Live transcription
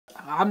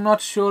I'm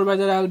not sure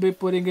whether I'll be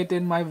putting it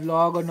in my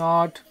vlog or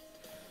not,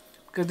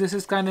 because this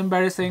is kind of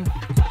embarrassing.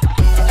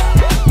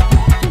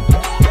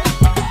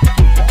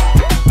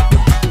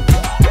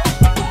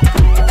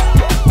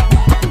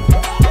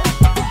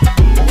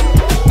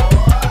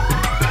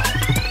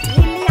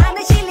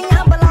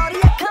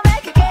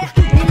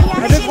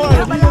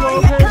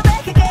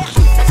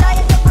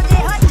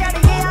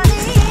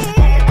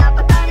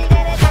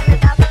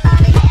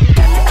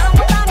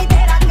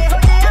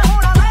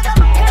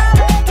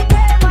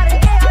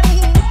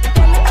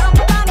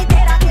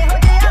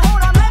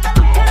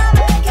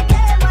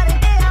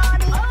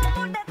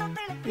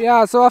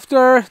 Yeah, so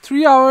after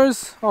 3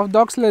 hours of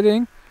dog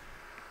sledding,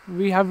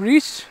 we have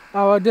reached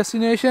our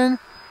destination,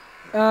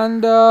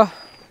 and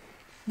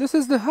this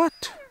is the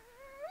hut.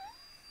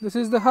 This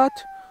is the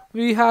hut.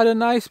 We had a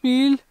nice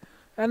meal,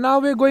 and now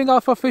we're going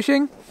out for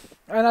fishing,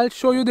 and I'll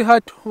show you the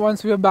hut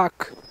once we're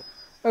back.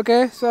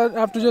 Okay, so I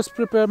have to just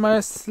prepare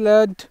my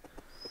sled,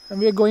 and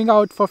we're going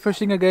out for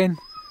fishing again.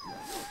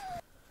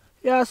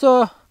 Yeah,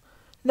 so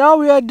now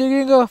we are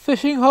digging a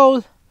fishing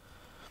hole.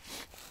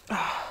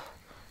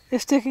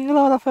 It's taking a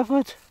lot of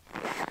effort.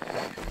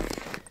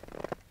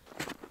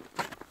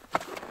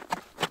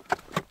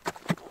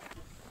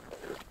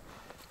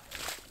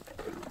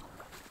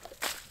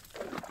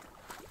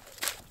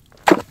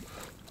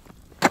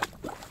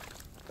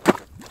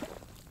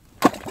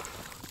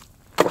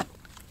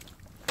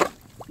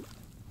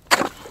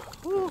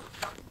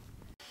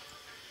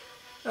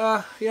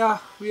 Yeah,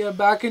 we are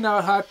back in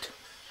our hut.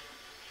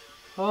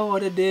 Oh,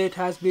 what a day it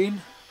has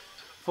been.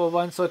 For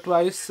once or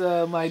twice,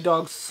 my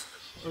dogs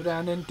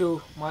ran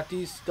into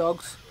Marty's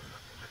dogs.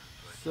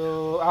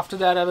 So after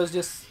that, I was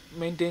just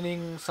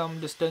maintaining some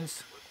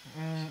distance.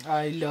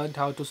 I learned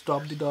how to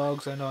stop the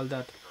dogs and all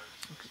that.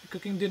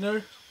 Cooking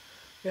dinner.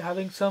 We're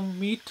having some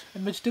meat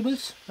and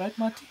vegetables, right,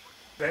 Marty?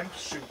 Lamb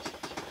soup.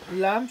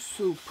 Lamb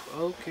soup.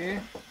 Okay.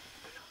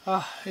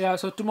 Yeah.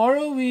 So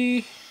tomorrow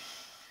we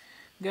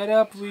get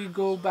up, we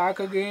go back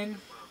again,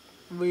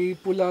 we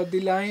pull out the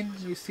line,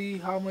 we see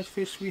how much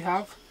fish we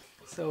have.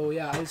 So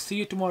yeah, I'll see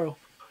you tomorrow.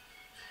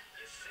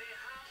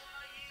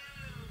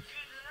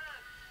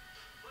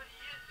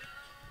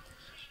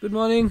 Good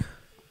morning.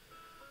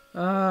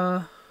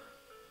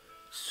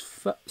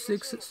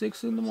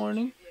 6 in the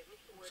morning.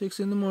 6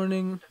 in the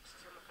morning.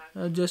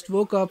 I just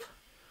woke up,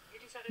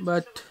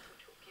 but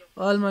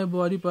all my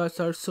body parts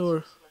are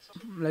sore.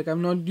 Like,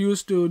 I'm not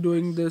used to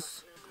doing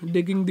this,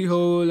 digging the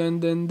hole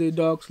and then the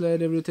dog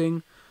sled,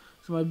 everything.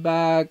 So my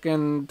back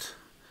and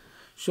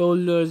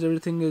shoulders,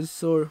 everything is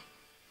sore.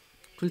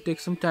 It will take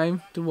some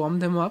time to warm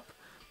them up,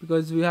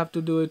 because we have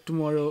to do it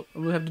tomorrow.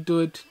 We have to do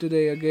it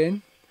today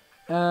again.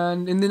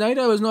 And in the night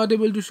I was not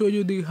able to show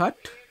you the hut,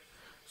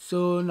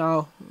 so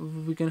now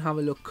we can have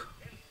a look.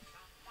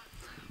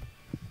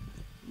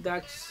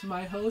 That's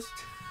my host.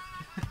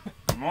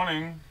 Good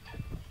morning.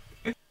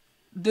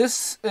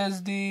 This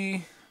is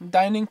the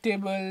dining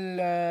table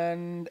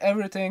and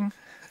everything.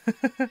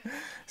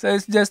 So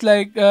it's just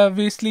like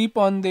we sleep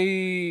on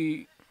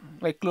the,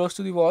 like, close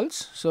to the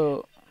walls.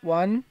 So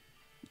one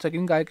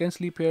second guy can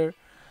sleep here,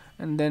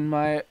 and then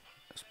my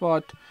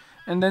spot,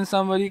 and then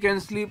somebody can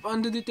sleep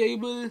under the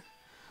table,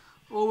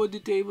 over the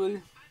table,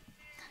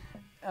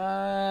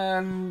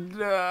 and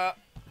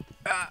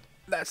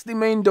that's the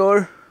main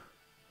door.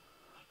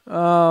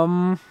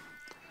 The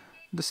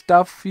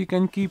stuff you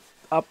can keep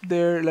up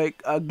there,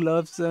 like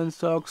gloves and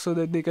socks, so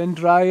that they can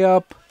dry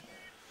up.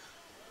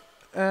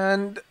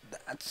 And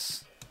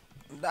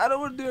that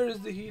over there is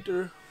the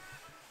heater.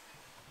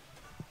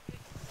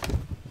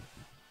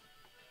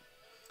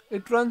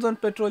 It runs on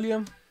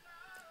petroleum.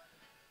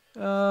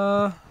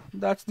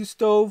 That's the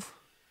stove,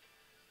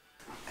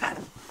 and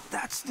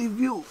that's the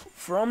view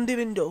from the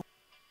window.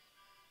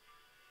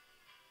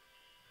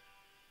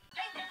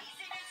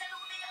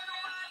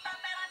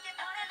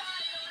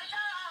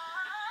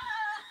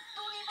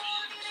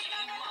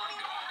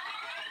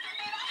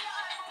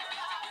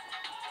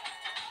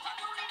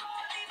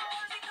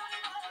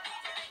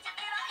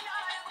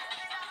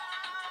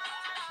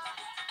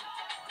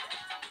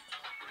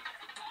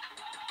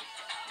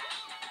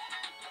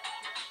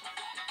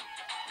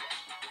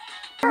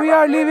 We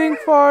are leaving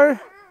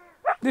for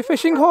the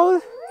fishing hole.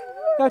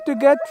 We have to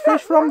get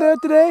fish from there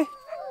today.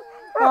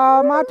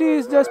 Marty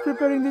is just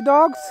preparing the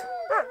dogs.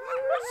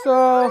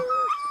 So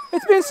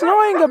it's been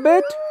snowing a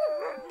bit.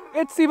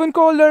 It's even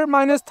colder,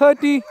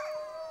 -30.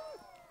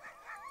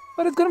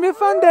 But it's gonna be a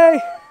fun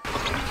day.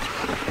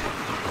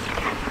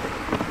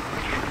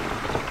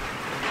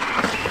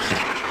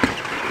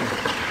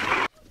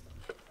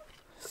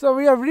 So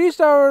we have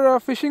reached our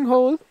fishing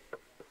hole.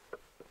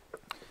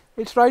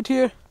 It's right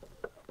here.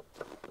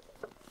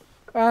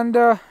 And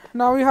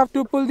now we have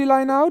to pull the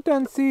line out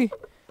and see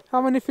how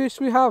many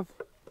fish we have.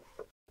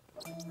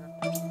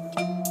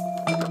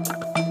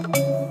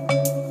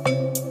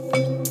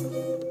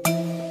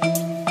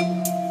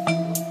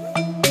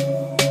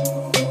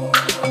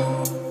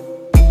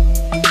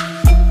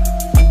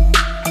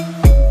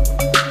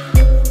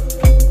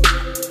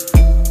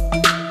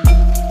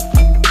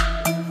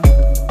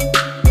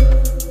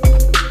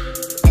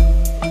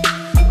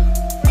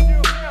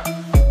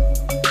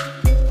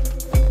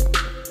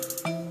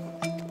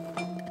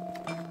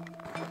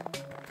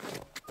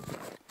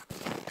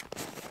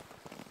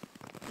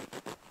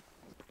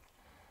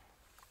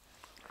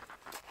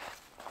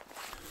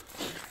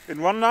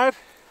 In one night,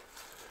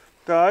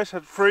 the ice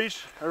had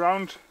freeze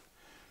around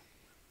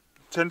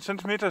 10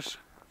 centimeters.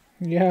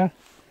 Yeah.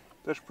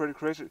 That's pretty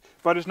crazy.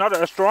 But it's not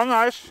a strong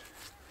ice.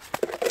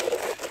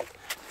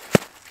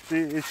 See,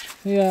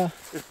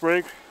 it's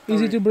break.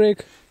 Easy to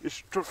break.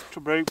 It's to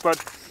break, but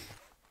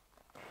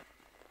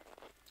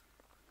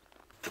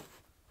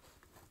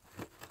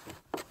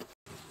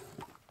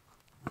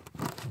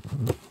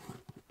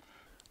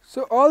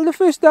so all the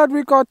fish that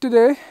we caught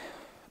today,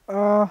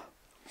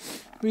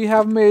 we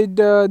have made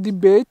the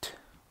bait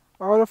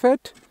out of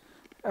it,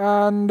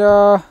 and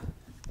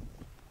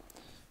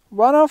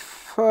one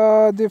of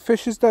the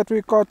fishes that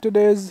we caught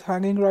today is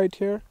hanging right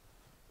here.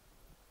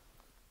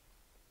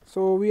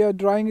 So we are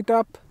drying it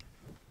up,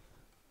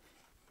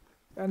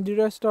 and the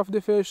rest of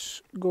the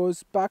fish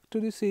goes back to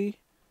the sea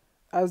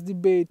as the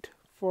bait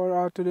for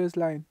our today's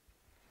line.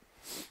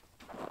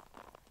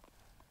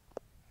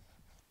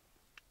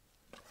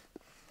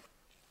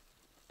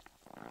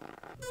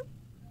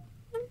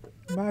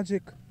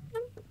 Magic.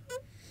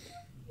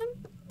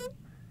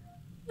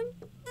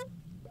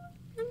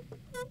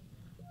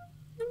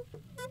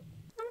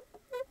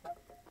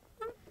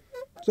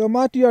 So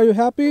Marty, are you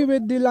happy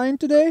with the line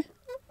today?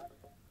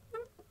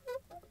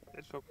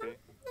 it's okay.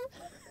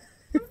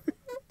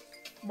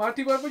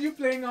 Marty, what were you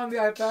playing on the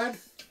iPad?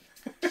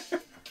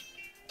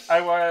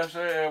 I was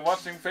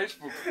watching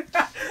Facebook.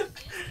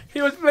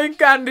 He was playing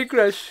Candy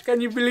Crush.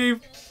 Can you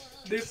believe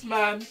this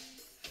man?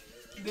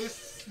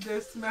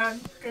 This man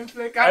can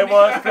play Candy Crush. I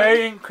was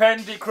playing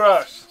Candy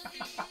Crush.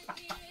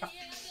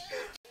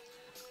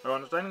 Are you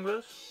understanding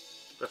this?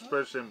 That's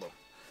pretty simple.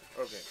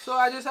 Okay. So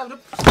I just have to.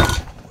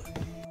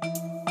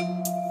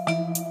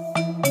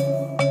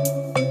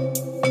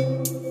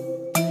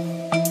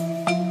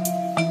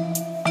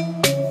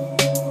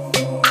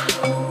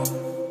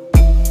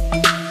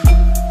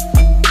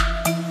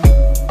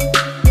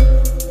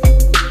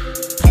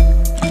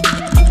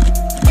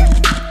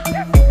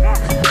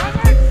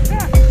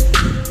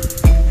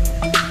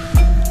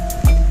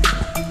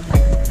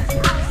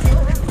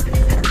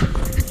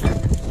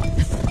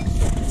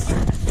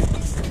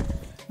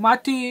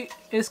 Marty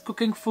is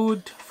cooking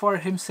food for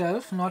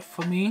himself, not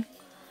for me,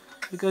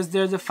 because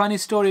there's a funny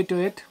story to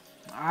it.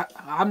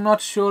 I'm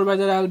not sure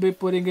whether I'll be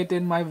putting it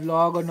in my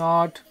vlog or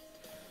not,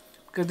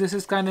 because this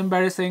is kind of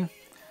embarrassing.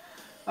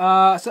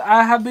 So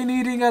I have been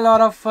eating a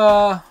lot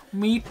of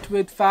meat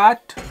with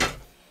fat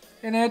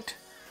in it,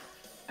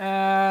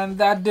 and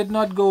that did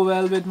not go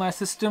well with my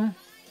system.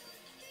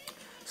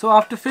 So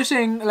after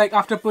fishing, like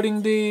after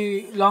putting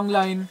the long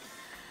line,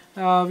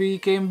 we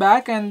came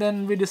back and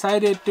then we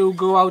decided to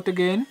go out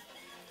again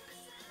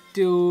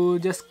to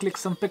just click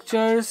some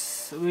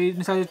pictures. We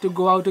decided to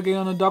go out again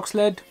on a dog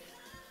sled,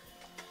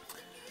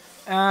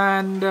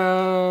 and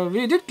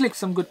we did click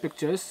some good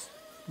pictures,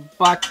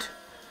 but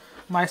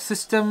my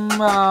system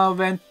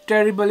went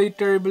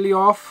terribly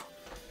off.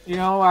 You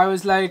know, I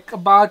was like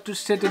about to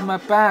shit in my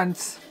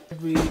pants.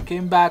 We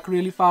came back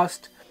really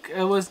fast.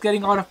 It was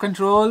getting out of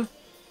control,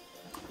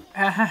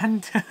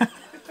 and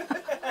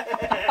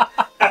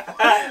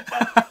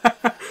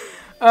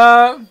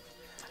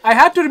I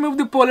had to remove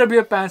the polar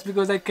bear pants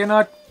because I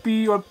cannot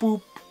pee or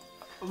poop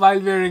while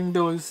wearing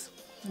those.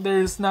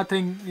 There's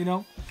nothing, you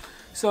know.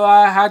 So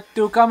I had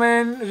to come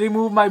in,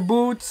 remove my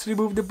boots,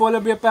 remove the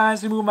polar bear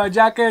pants, remove my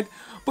jacket,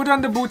 put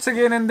on the boots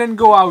again, and then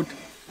go out.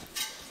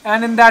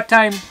 And in that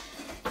time,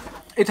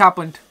 it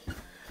happened.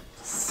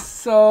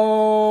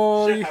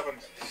 So Shit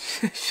happened.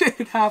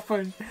 shit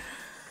happened.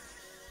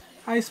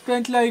 I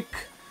spent like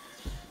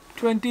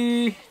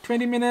 20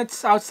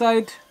 minutes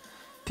outside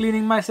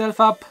cleaning myself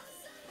up,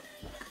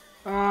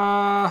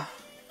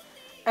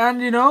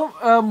 and you know,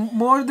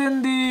 more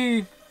than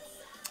the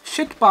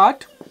shit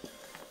part,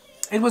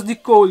 it was the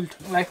cold.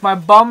 Like my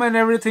bum and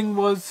everything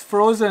was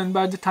frozen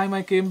by the time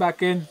I came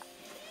back in.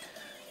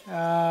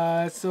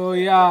 So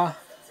yeah,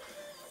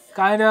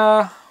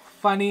 kinda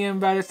funny,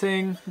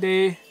 embarrassing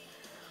day.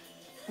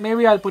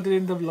 Maybe I'll put it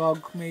in the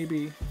vlog,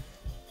 maybe.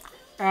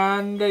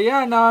 And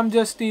yeah, now I'm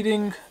just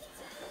eating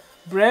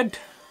bread.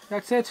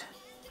 That's it.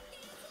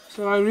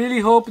 So I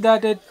really hope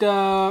that it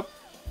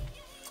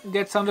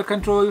gets under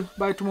control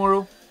by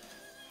tomorrow,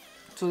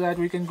 so that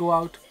we can go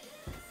out.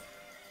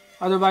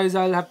 Otherwise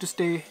I'll have to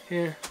stay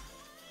here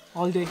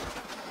all day.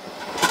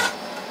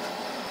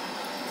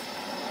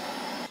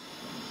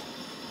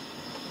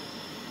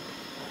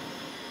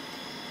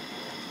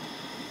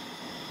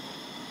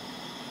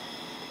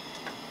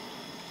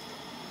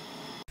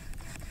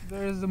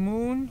 There is the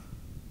moon,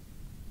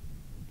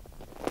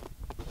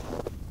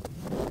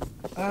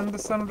 and the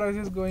sunrise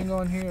is going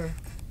on here.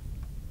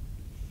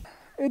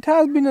 It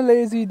has been a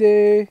lazy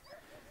day.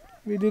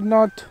 We did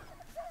not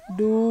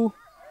do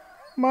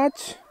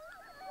much.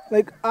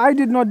 Like, I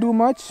did not do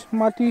much.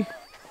 Marty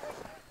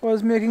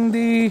was making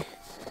the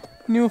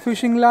new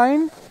fishing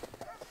line.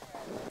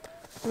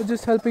 We're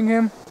just helping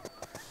him.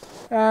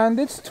 And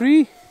it's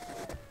 3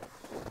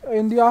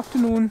 in the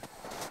afternoon,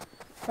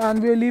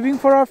 and we're leaving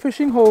for our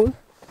fishing hole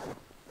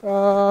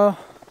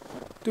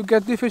to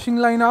get the fishing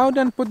line out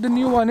and put the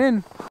new one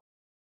in.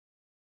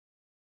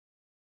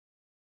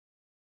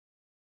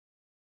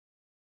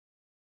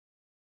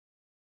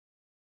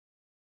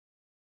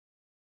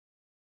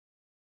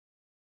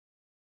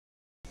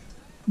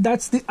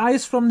 That's the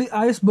ice from the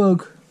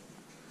iceberg.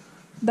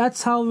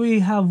 That's how we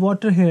have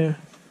water here.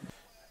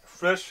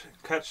 Fresh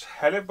catch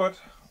halibut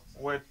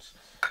with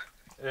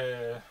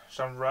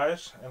some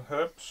rice and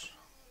herbs.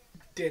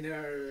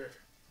 Dinner.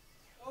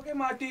 Okay,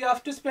 Marty,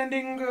 after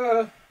spending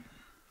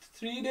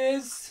 3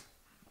 days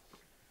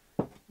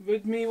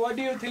with me, what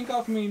do you think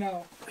of me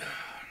now?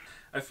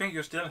 I think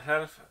you still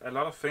have a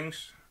lot of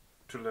things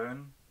to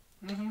learn.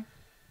 Mm-hmm.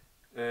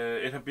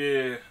 It'll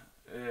be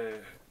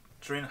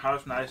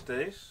 3.5 nice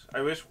days.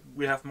 I wish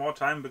we have more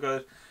time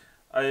because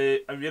I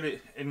really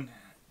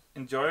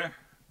enjoy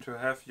to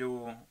have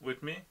you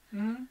with me.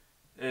 Mm-hmm.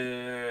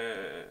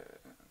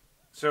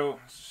 So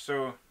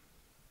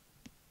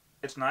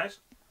it's nice,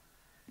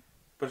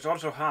 but it's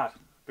also hard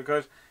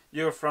because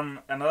you're from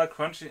another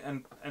country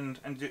and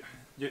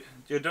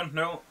you don't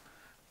know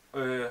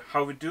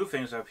how we do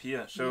things up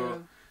here.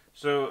 So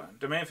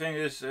the main thing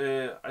is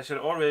I should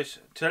always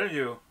tell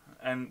you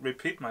and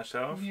repeat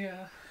myself.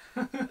 Yeah.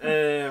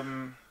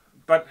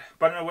 But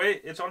in a way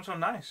it's also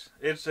nice.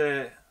 It's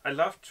I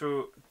love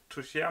to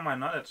share my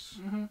knowledge.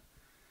 Mm-hmm.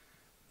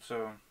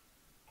 So.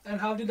 And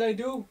how did I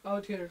do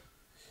out here?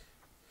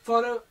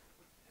 For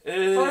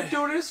a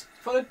tourist,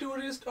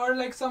 or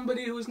like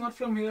somebody who's not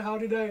from here, how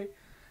did I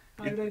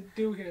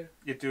do here?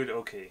 You do it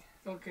okay.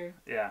 Okay.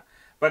 Yeah,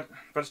 but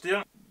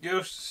still,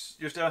 you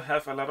still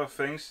have a lot of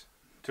things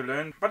to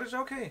learn. But it's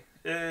okay.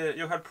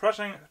 You had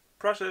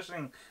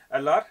processing a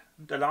lot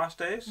the last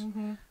days.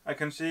 Mm-hmm. I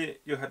can see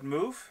you had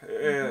moved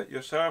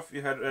yourself.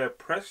 You had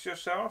pressed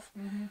yourself.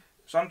 Mm-hmm.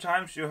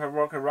 Sometimes you have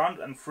walked around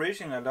and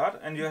freezing a lot,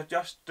 and you have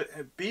just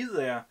be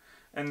there.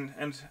 And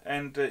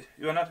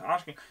you are not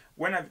asking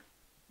when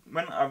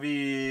are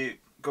we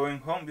going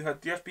home. You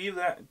have just be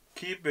there,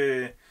 keep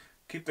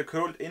the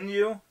cold in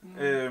you.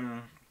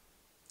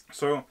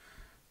 So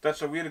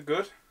that's a really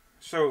good.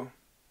 So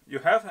you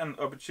have an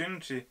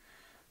opportunity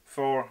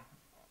for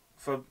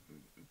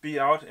be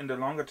out in the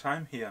longer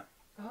time here.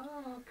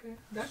 Oh, okay,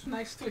 that's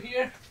nice to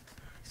hear.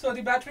 So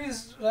the battery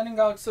is running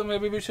out, so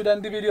maybe we should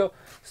end the video.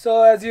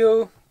 So as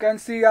you can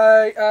see,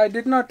 I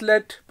did not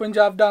let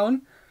Punjab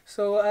down.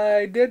 So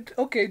I did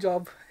okay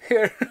job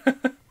here.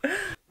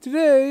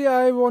 Today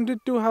I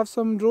wanted to have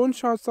some drone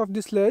shots of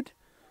the sled.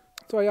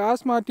 So I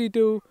asked Marty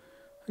to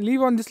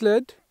leave on the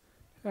sled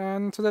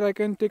and so that I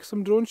can take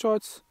some drone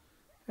shots.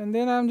 And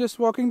then I'm just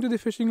walking to the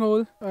fishing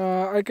hole.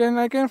 I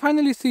can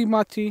finally see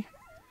Marty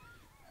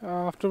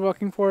after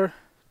walking for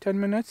 10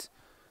 minutes.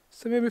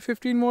 So maybe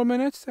 15 more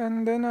minutes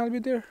and then I'll be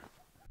there.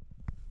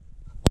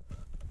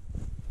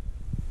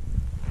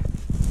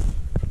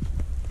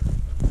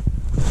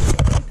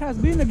 It has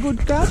been a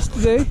good catch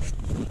today.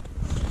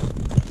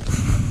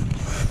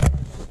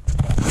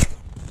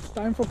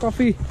 Time for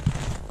coffee.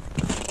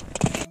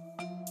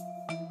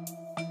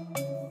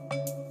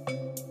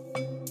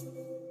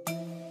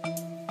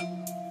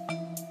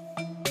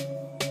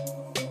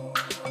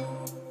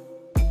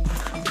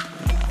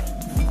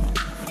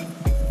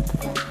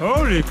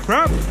 Holy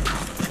crap!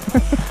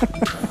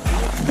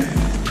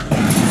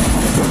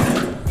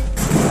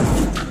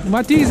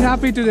 Mati is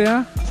happy today,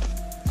 huh?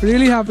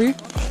 Really happy.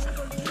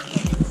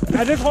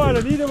 Ja, det tror jeg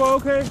da lige, det var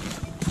okay.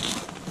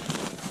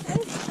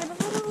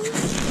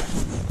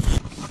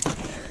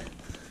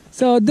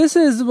 So this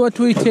is what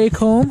we take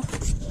home.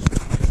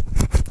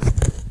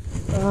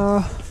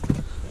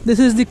 This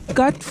is the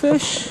cut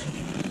fish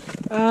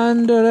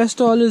and the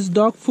rest all is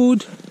dog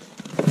food.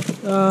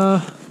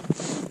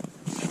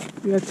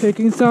 We are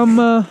taking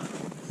some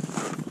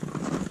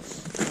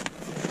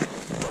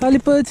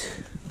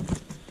halibut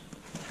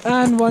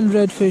and one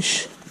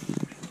redfish.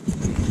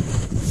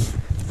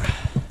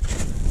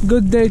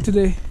 Good day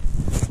today,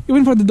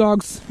 even for the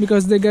dogs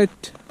because they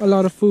get a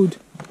lot of food.